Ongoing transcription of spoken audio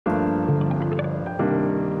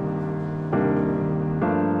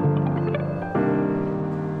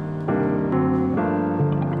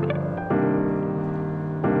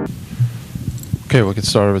Okay, we'll get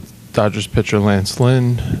started with Dodgers pitcher Lance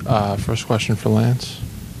Lynn. First question for Lance.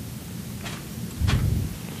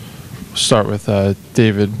 We'll start with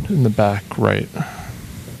David in the back right.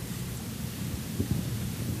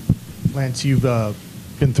 Lance, you've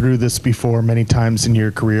been through this before many times in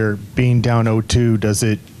your career. Being down 0-2, does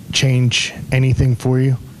it change anything for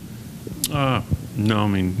you? No, I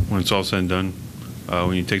mean, when it's all said and done,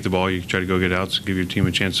 when you take the ball, you try to go get outs, give your team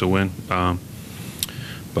a chance to win.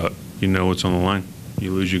 But you know what's on the line.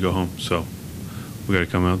 You lose, you go home. So we got to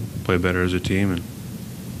come out, play better as a team, and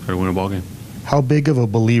try to win a ball game. How big of a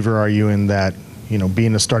believer are you in that,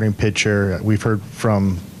 being a starting pitcher? We've heard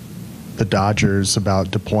from the Dodgers about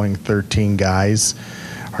deploying 13 guys.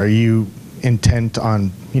 Are you intent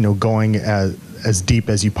on, going as deep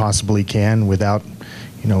as you possibly can without,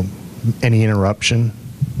 any interruption?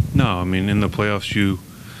 No, I mean, in the playoffs,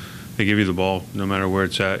 they give you the ball. No matter where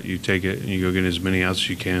it's at, you take it, and you go get as many outs as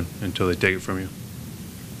you can until they take it from you.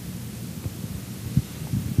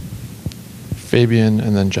 Fabian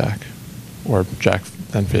and then Jack. Or Jack,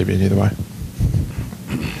 then Fabian, either way.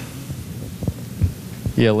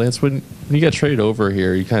 Yeah, Lance, when you got traded over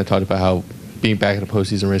here, you kind of talked about how being back in the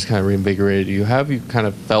postseason race kind of reinvigorated you. Have you kind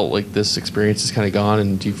of felt like this experience is kind of gone,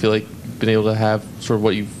 and do you feel like you've been able to have sort of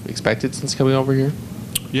what you've expected since coming over here?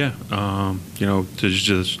 Yeah, there's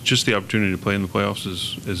just the opportunity to play in the playoffs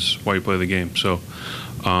is why you play the game. So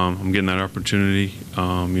I'm getting that opportunity.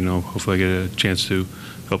 Hopefully I get a chance to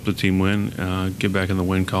help the team win, get back in the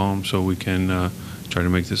win column so we can try to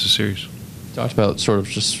make this a series. You talked about sort of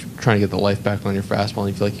just trying to get the life back on your fastball,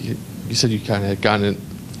 and you feel like you said you kind of had gotten it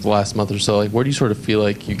the last month or so. Like, where do you sort of feel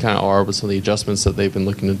like you kind of are with some of the adjustments that they've been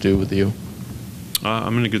looking to do with you?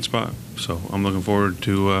 I'm in a good spot, so I'm looking forward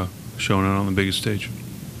to showing out on the biggest stage.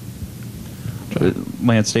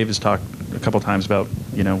 Lance, Dave has talked a couple times about,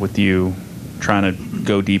 with you trying to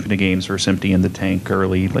go deep into games versus empty in the tank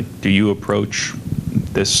early. Like, do you approach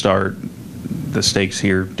this start, the stakes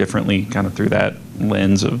here, differently, kind of through that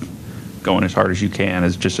lens of going as hard as you can,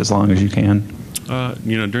 as long as you can?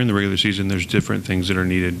 During the regular season, there's different things that are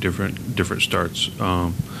needed, different starts.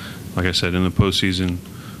 Like I said, in the postseason,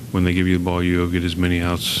 when they give you the ball, you go get as many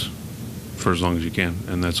outs for as long as you can,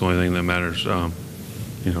 and that's the only thing that matters.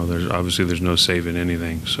 There's no saving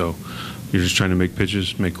anything, so you're just trying to make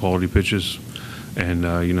pitches, make quality pitches, and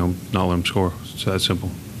not let them score. It's that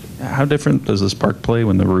simple. How different does this park play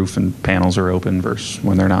when the roof and panels are open versus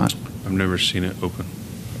when they're not? I've never seen it open.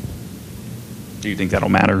 Do you think that'll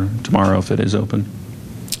matter tomorrow if it is open?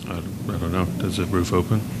 I don't know. Does the roof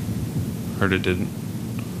open? Heard it didn't.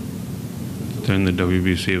 During the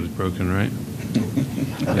WBC, it was broken, right?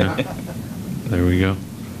 Yeah. There we go.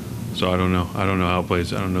 So I don't know. I don't know how it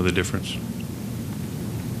plays. I don't know the difference.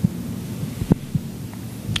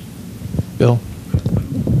 Bill?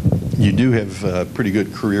 You do have pretty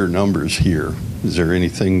good career numbers here. Is there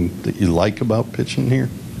anything that you like about pitching here?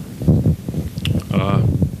 I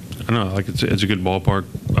don't know. Like it's a good ballpark.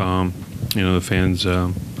 The fans,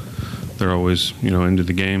 they're always into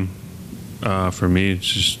the game. For me, it's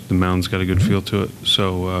just the mound's got a good feel to it.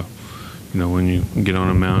 So when you get on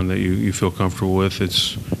a mound that you feel comfortable with,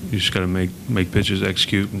 you just got to make pitches,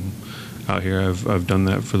 execute. And out here, I've done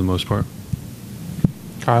that for the most part.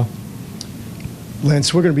 Kyle?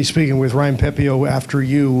 Lance, we're going to be speaking with Ryan Pepiot after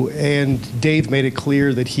you, and Dave made it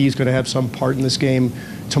clear that he's going to have some part in this game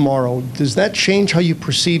tomorrow. Does that change how you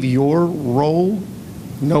perceive your role,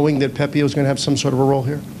 knowing that Pepiot is going to have some sort of a role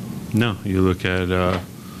here? No. You look at,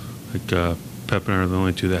 Pep and I are the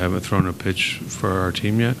only two that haven't thrown a pitch for our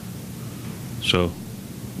team yet. So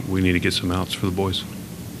we need to get some outs for the boys.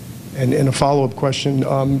 And a follow-up question,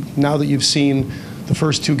 now that you've seen the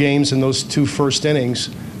first two games and those two first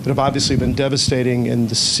innings that have obviously been devastating, and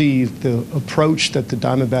to see the approach that the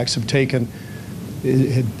Diamondbacks have taken,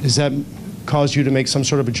 has that caused you to make some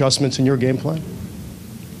sort of adjustments in your game plan?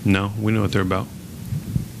 No, we know what they're about.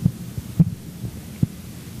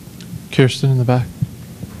 Kirsten in the back.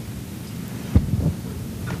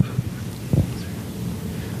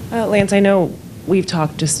 Lance, I know we've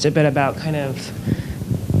talked just a bit about kind of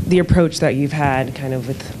the approach that you've had kind of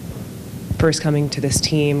with first coming to this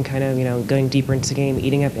team, kind of, going deeper into the game,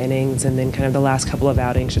 eating up innings, and then kind of the last couple of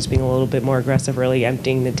outings just being a little bit more aggressive, really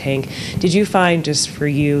emptying the tank. Did you find, just for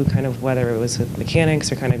you, kind of whether it was with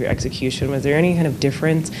mechanics or kind of your execution, was there any kind of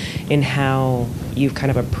difference in how you've kind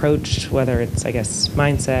of approached, whether it's, I guess,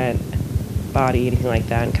 mindset, body, anything like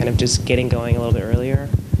that, and kind of just getting going a little bit earlier?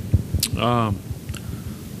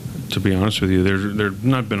 To be honest with you, there's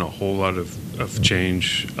not been a whole lot of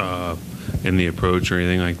change in the approach or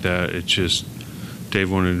anything like that. It's just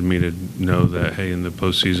Dave wanted me to know that, hey, in the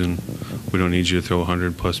postseason, we don't need you to throw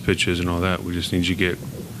 100-plus pitches and all that. We just need you to get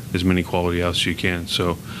as many quality outs as you can.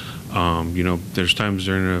 So, there's times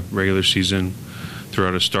during a regular season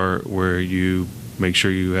throughout a start where you make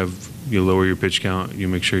sure you lower your pitch count, you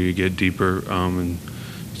make sure you get deeper, and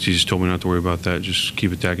she just told me not to worry about that. Just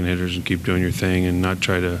keep attacking hitters and keep doing your thing and not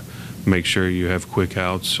try to make sure you have quick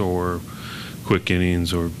outs or quick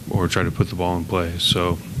innings or try to put the ball in play.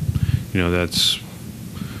 So, that's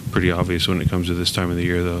pretty obvious when it comes to this time of the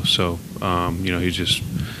year, though. So,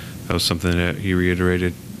 that was something that he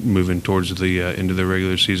reiterated moving towards the end of the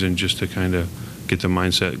regular season, just to kind of get the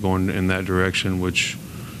mindset going in that direction, which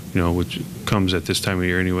comes at this time of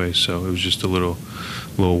year anyway. So it was just a little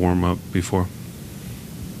warm up before.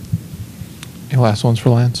 Any last ones for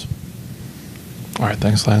Lance? All right,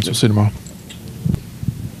 thanks, Lance. We'll see you tomorrow.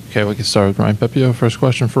 Okay, we can start with Ryan Pepiot. First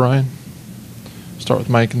question for Ryan. Start with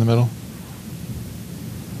Mike in the middle.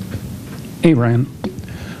 Hey, Ryan.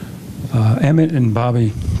 Emmett and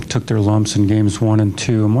Bobby took their lumps in games 1 and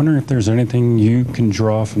 2. I'm wondering if there's anything you can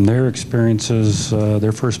draw from their experiences,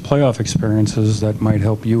 their first playoff experiences, that might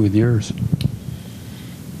help you with yours.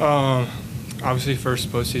 Obviously, first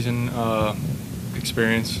postseason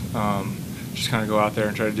experience. Just kind of go out there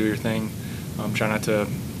and try to do your thing. Try not to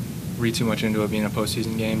read too much into it being a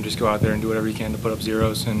postseason game. Just go out there and do whatever you can to put up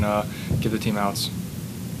zeros and give the team outs.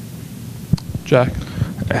 Jack?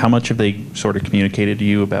 How much have they sort of communicated to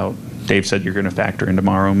you about, Dave said you're going to factor in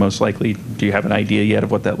tomorrow most likely. Do you have an idea yet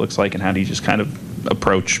of what that looks like, and how do you just kind of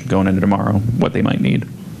approach going into tomorrow, what they might need?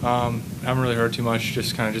 I haven't really heard too much.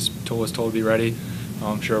 Just kind of was told to be ready.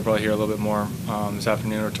 I'm sure I'll probably hear a little bit more this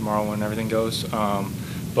afternoon or tomorrow when everything goes.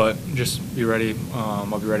 But just be ready.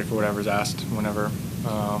 I'll be ready for whatever's asked whenever.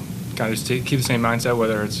 Kind of just keep the same mindset,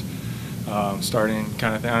 whether it's starting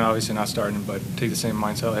kind of thing. Obviously not starting, but take the same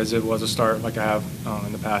mindset as it was a start like I have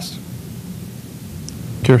in the past.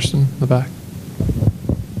 Kirsten, in the back.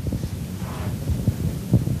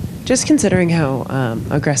 Just considering how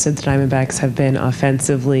aggressive the Diamondbacks have been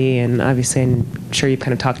offensively, and obviously I'm sure you've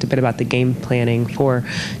kind of talked a bit about the game planning for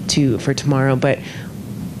tomorrow, but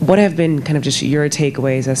what have been kind of just your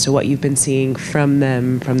takeaways as to what you've been seeing from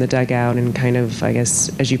them, from the dugout, and kind of, I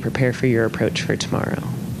guess, as you prepare for your approach for tomorrow?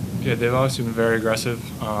 Yeah, they've obviously been very aggressive.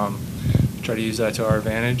 Try to use that to our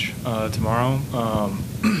advantage tomorrow.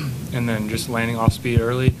 And then just landing off speed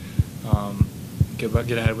early, get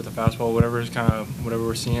ahead with the fastball, whatever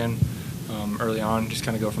we're seeing early on, just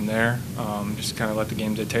kind of go from there. Just kind of let the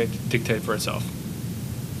game dictate for itself.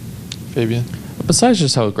 Fabian? Besides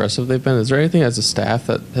just how aggressive they've been, is there anything as a staff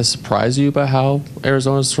that has surprised you about how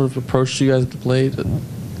Arizona's sort of approached you guys at the plate?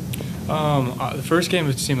 The first game,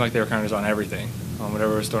 it seemed like they were kind of just on everything.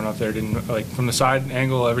 Whatever was thrown up there didn't, like, from the side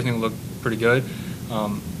angle, everything looked pretty good.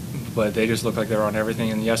 But they just looked like they were on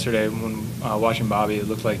everything. And yesterday, when watching Bobby, it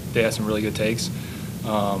looked like they had some really good takes,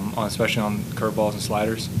 especially on curveballs and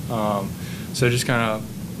sliders. So just kind of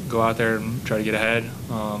go out there and try to get ahead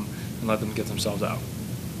and let them get themselves out.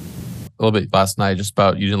 A little bit last night, just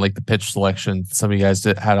about you didn't like the pitch selection some of you guys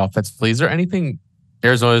had offensively. Is there anything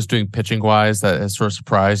Arizona's doing pitching-wise that has sort of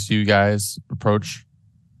surprised you guys' approach?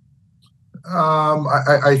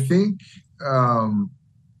 I think, I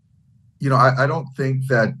don't think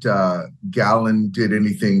that Gallen did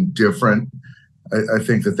anything different. I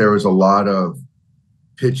think that there was a lot of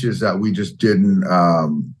pitches that we just didn't,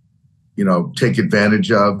 take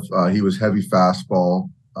advantage of. He was heavy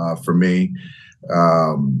fastball for me.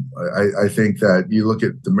 I think that you look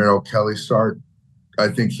at the Merrill Kelly start, I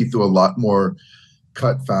think he threw a lot more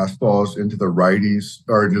cut fastballs into the righties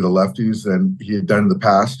or into the lefties than he had done in the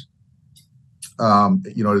past.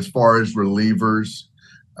 As far as relievers,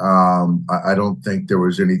 I don't think there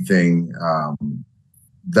was anything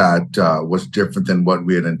that was different than what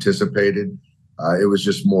we had anticipated. It was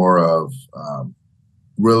just more of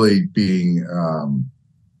really being,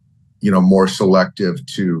 more selective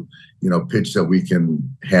to, pitch that we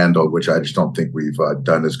can handle, which I just don't think we've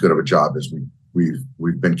done as good of a job as we've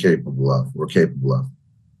been capable of. We're capable of.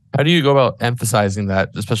 How do you go about emphasizing that,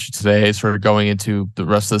 especially today, sort of going into the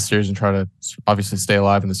rest of the series and try to obviously stay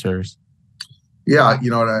alive in the series? Yeah, I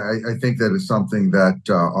think that it's something that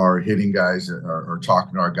our hitting guys are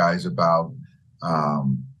talking to our guys about.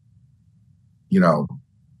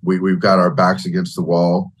 We've got our backs against the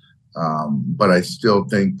wall, but I still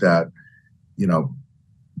think that,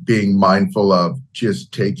 being mindful of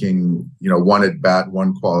just taking, one at bat,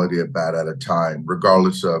 one quality at bat at a time,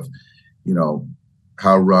 regardless of,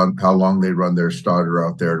 how long they run their starter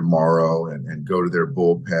out there tomorrow and go to their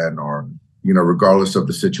bullpen, or, regardless of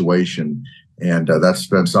the situation. And that's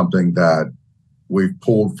been something that we've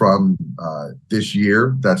pulled from this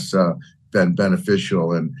year that's been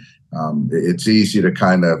beneficial, and it's easy to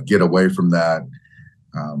kind of get away from that.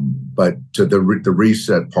 But to the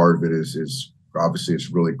reset part of it is obviously it's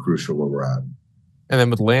really crucial where we're at. And then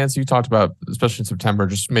with Lance, you talked about, especially in September,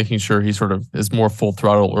 just making sure he sort of is more full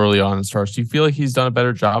throttle early on and starts. Do you feel like he's done a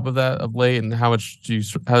better job of that of late? And how much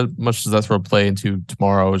does that sort of play into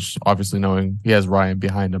tomorrow? Which obviously knowing he has Ryan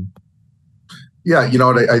behind him. Yeah,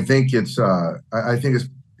 I think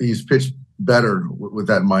he's pitched better with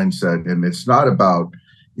that mindset, and it's not about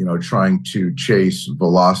trying to chase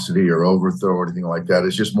velocity or overthrow or anything like that.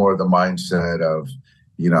 It's just more of the mindset of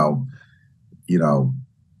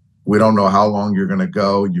we don't know how long you're going to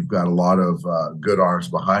go. You've got a lot of good arms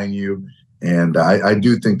behind you, and I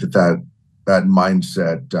do think that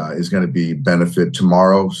mindset is going to be benefit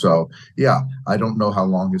tomorrow. So yeah, I don't know how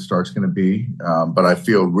long his start's going to be, but I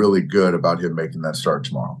feel really good about him making that start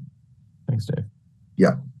tomorrow. Thanks, Dave.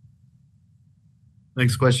 Yeah.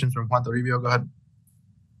 Next question from Juan Toribio. Go ahead.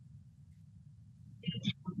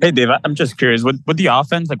 Hey, Dave, I'm just curious. With the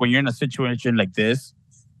offense, like when you're in a situation like this,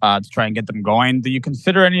 to try and get them going, do you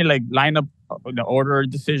consider any like lineup order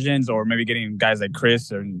decisions, or maybe getting guys like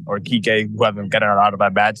Chris or Kike who haven't gotten a lot of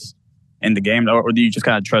at-bats in the game, or do you just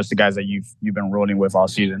kind of trust the guys that you've been rolling with all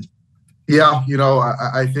season? Yeah,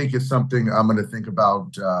 I think it's something I'm going to think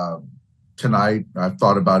about tonight. I've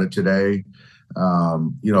thought about it today.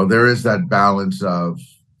 There is that balance of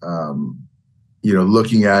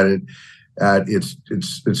looking at it at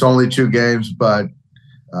it's only 2 games, but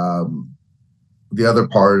the other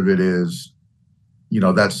part of it is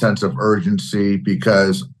that sense of urgency,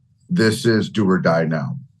 because this is do or die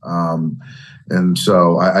now. And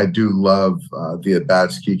so I do love the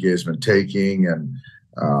at-bats Kike has been taking, and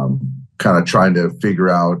kind of trying to figure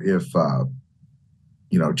out if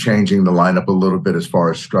changing the lineup a little bit as far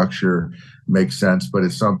as structure makes sense. But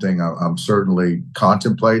it's something I'm certainly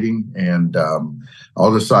contemplating, and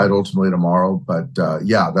I'll decide ultimately tomorrow. But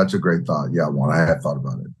yeah, that's a great thought. Yeah, Juan, I had thought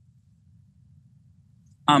about it.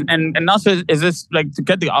 And also, is this like to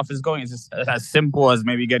get the offense going? Is this as simple as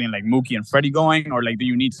maybe getting like Mookie and Freddie going, or like do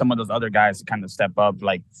you need some of those other guys to kind of step up?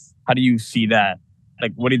 Like, how do you see that?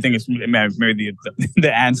 Like, what do you think is maybe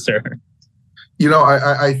the answer?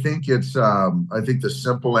 I think it's I think the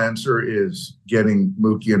simple answer is getting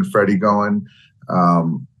Mookie and Freddie going.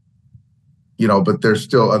 But there's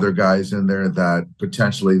still other guys in there that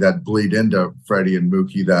potentially that bleed into Freddie and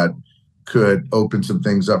Mookie that could open some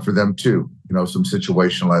things up for them too. Some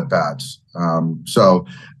situational at bats. So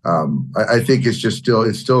I think it's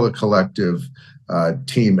still a collective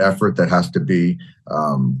team effort that has to be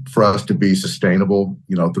for us to be sustainable,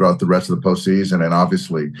 throughout the rest of the postseason, and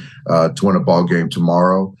obviously to win a ball game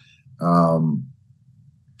tomorrow.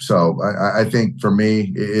 So I think for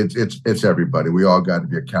me, it's everybody. We all got to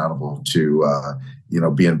be accountable to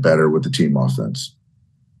being better with the team offense.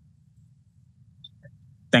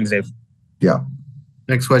 Thanks, Dave. Yeah.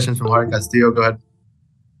 Next question from Jorge Castillo. Go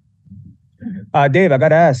ahead. Dave, I got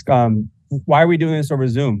to ask, why are we doing this over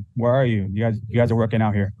Zoom? Where are you? You guys are working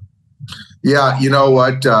out here. Yeah, you know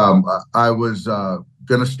what? I was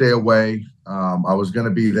going to stay away. I was going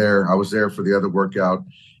to be there. I was there for the other workout,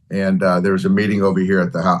 and there was a meeting over here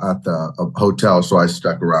at the hotel, so I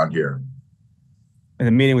stuck around here. And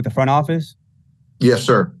a meeting with the front office? Yes,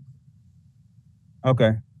 sir.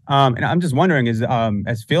 Okay. And I'm just wondering,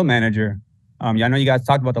 as field manager, I know you guys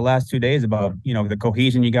talked about the last 2 days about the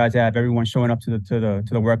cohesion you guys have, everyone showing up to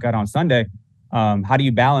the workout on Sunday. How do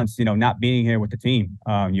you balance not being here with the team?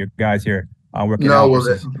 Your guys here working out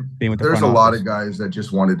being with the there's front a lot office. of guys that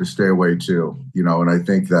just wanted to stay away too. And I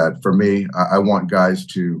think that for me, I want guys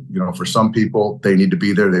to for some people they need to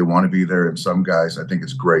be there, they want to be there, and some guys I think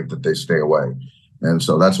it's great that they stay away, and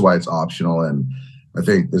so that's why it's optional. And I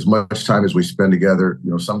think as much time as we spend together,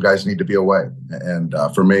 some guys need to be away. And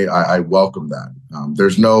for me, I welcome that.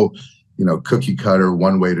 There's no, cookie cutter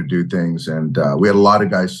one way to do things. And we had a lot of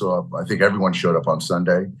guys show up. I think everyone showed up on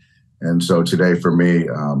Sunday. And so today for me,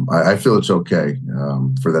 I feel it's okay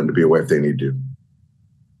for them to be away if they need to.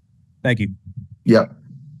 Thank you. Yep.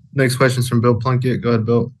 Next question is from Bill Plunkett. Go ahead,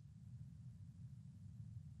 Bill.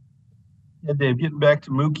 Yeah, Dave, getting back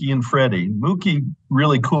to Mookie and Freddie. Mookie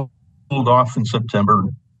really cooled off in September.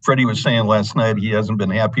 Freddie was saying last night he hasn't been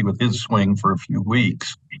happy with his swing for a few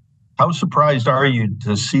weeks. How surprised are you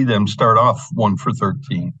to see them start off 1 for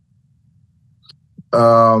 13?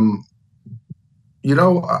 I'm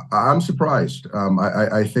surprised.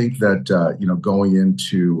 I think that, going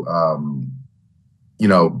into,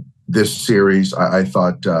 this series, I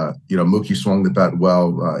thought, Mookie swung the bat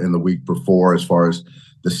well in the week before as far as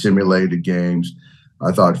the simulated games.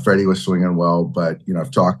 I thought Freddie was swinging well, but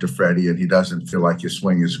I've talked to Freddie and he doesn't feel like his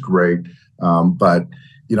swing is great. But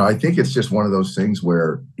I think it's just one of those things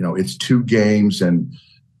where it's 2 games, and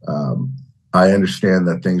I understand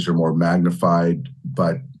that things are more magnified,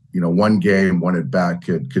 but 1 game, 1 at bat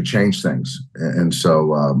could change things. And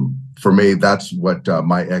so for me, that's what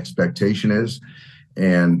my expectation is.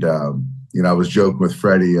 And I was joking with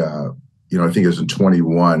Freddie. I think it was in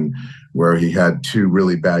 21 where he had 2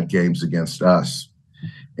 really bad games against us.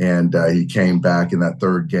 And he came back in that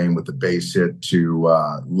 3rd game with a base hit to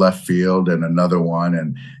left field and another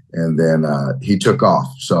one. And then he took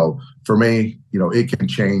off. So for me, it can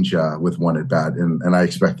change with 1 at bat. And I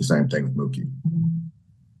expect the same thing with Mookie.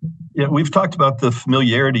 Yeah, we've talked about the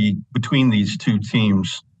familiarity between these 2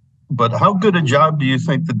 teams, but how good a job do you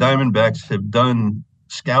think the Diamondbacks have done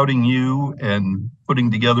scouting you and putting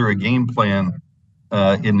together a game plan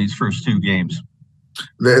in these first 2 games?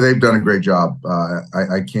 They've done a great job.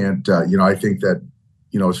 I can't, I think that,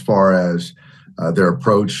 as far as their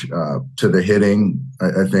approach to the hitting,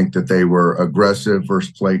 I think that they were aggressive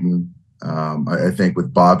versus Clayton. I think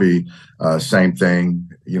with Bobby, same thing.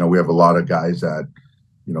 We have a lot of guys that,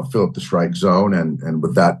 fill up the strike zone, and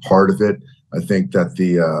with that part of it, I think that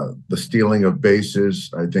the stealing of bases,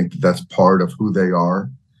 I think that's part of who they are.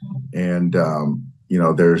 And,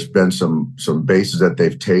 there's been some bases that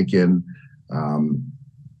they've taken.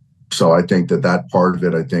 So I think that part of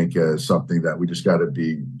it, I think, is something that we just got to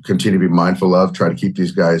continue to be mindful of, try to keep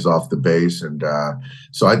these guys off the base. And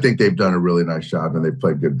so I think they've done a really nice job, and they've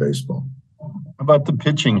played good baseball. How about the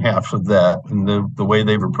pitching half of that and the way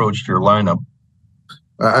they've approached your lineup?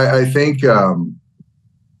 I think, I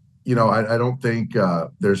don't think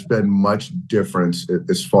there's been much difference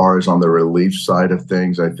as far as on the relief side of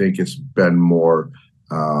things. I think it's been more,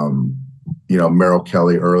 Merrill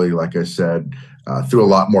Kelly early, like I said, threw a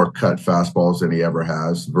lot more cut fastballs than he ever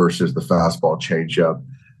has versus the fastball changeup,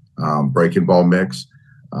 breaking ball mix.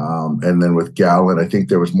 And then with Gallen, I think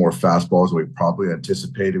there was more fastballs than we probably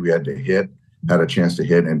anticipated. We had a chance to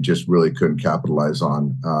hit, and just really couldn't capitalize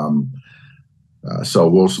on. So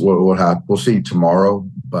we'll see tomorrow.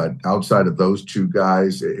 But outside of those 2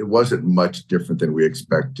 guys, it wasn't much different than we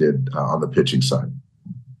expected on the pitching side.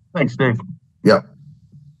 Thanks, Dave. Yep.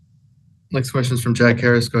 Next question is from Jack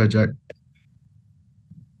Harris. Go ahead, Jack.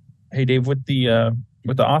 Hey, Dave, with the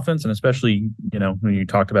offense, and especially, when you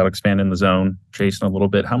talked about expanding the zone, chasing a little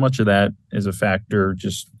bit, how much of that is a factor?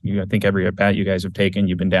 I think every at bat you guys have taken,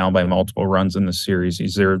 you've been down by multiple runs in this series.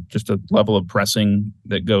 Is there just a level of pressing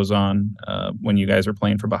that goes on when you guys are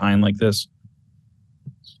playing from behind like this?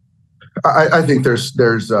 I think there's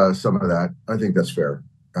some of that. I think that's fair.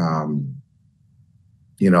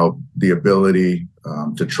 The ability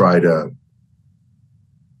to try to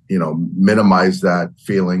minimize that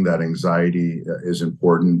feeling, that anxiety is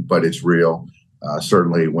important, but it's real.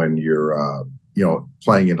 Certainly when you're,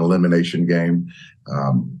 playing an elimination game.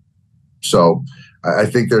 So I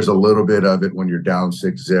think there's a little bit of it when you're down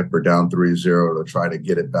 6-0 or down 3-0 to try to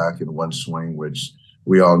get it back in one swing, which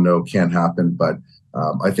we all know can't happen. But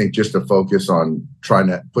I think just to focus on trying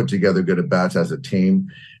to put together good at-bats as a team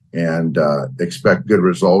and expect good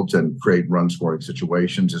results and create run-scoring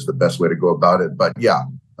situations is the best way to go about it. But yeah,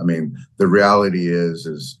 I mean, the reality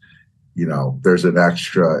is there's an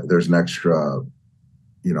extra,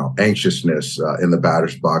 anxiousness in the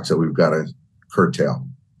batter's box that we've got to curtail.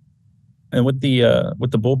 And with the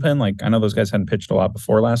bullpen, like I know those guys hadn't pitched a lot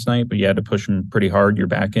before last night, but you had to push them pretty hard. Your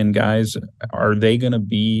back end guys,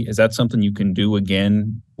 is that something you can do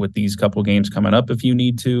again with these couple games coming up if you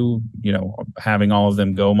need to? Having all of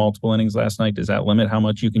them go multiple innings last night, does that limit how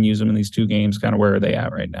much you can use them in these 2 games? Kind of where are they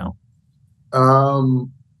at right now?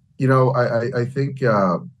 I think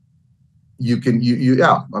you can.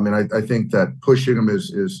 Yeah. I mean, I think that pushing them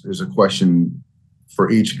is a question for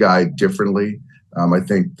each guy differently. I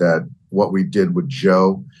think that what we did with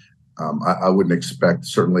Joe, I wouldn't expect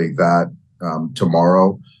certainly that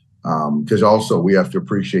tomorrow, because also we have to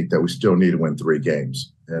appreciate that we still need to win 3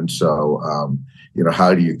 games. And so,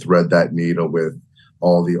 how do you thread that needle with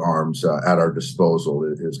all the arms at our disposal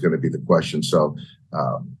is going to be the question. So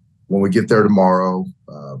when we get there tomorrow,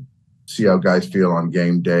 see how guys feel on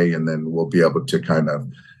game day, and then we'll be able to kind of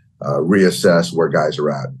reassess where guys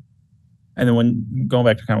are at. And then when going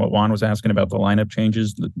back to kind of what Juan was asking about the lineup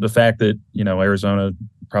changes, the fact that, Arizona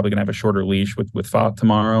probably going to have a shorter leash with Fott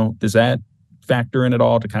tomorrow, does that factor in at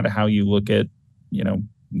all to kind of how you look at,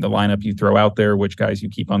 the lineup you throw out there, which guys you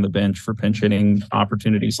keep on the bench for pinch hitting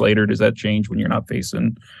opportunities later? Does that change when you're not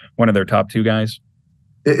facing one of their top 2 guys?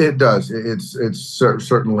 It does. It's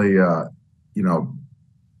certainly,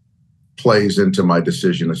 plays into my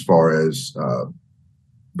decision as far as,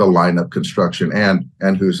 the lineup construction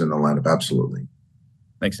and who's in the lineup. Absolutely.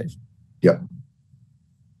 Thanks, Dave. Yep.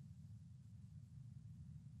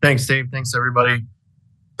 Thanks, Dave. Thanks, everybody.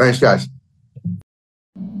 Thanks, guys.